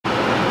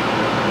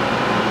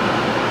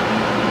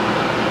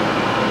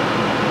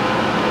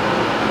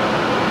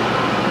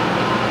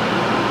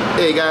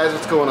Hey guys,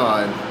 what's going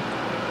on?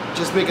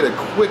 Just making a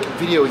quick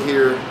video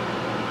here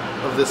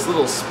of this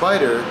little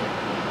spider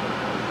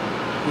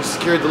who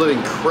scared the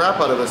living crap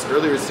out of us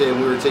earlier today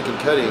when we were taking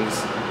cuttings.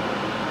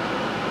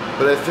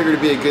 But I figured it'd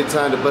be a good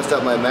time to bust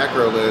out my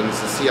macro lens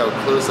to see how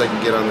close I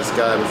can get on this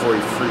guy before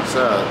he freaks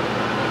out.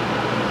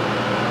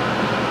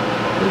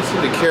 He doesn't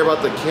seem to care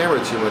about the camera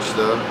too much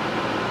though.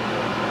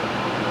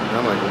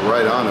 I'm like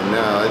right on him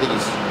now. I think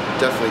he's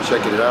definitely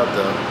checking it out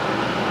though.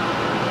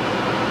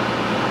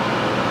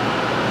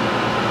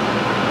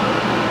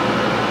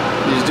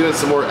 He was doing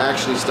some more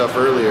actiony stuff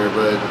earlier,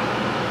 but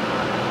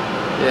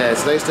yeah,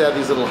 it's nice to have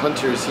these little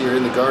hunters here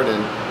in the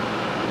garden.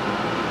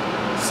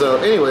 So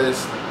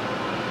anyways,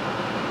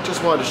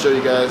 just wanted to show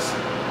you guys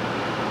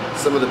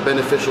some of the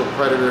beneficial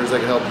predators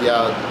that can help you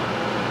out.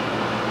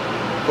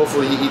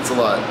 Hopefully he eats a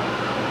lot.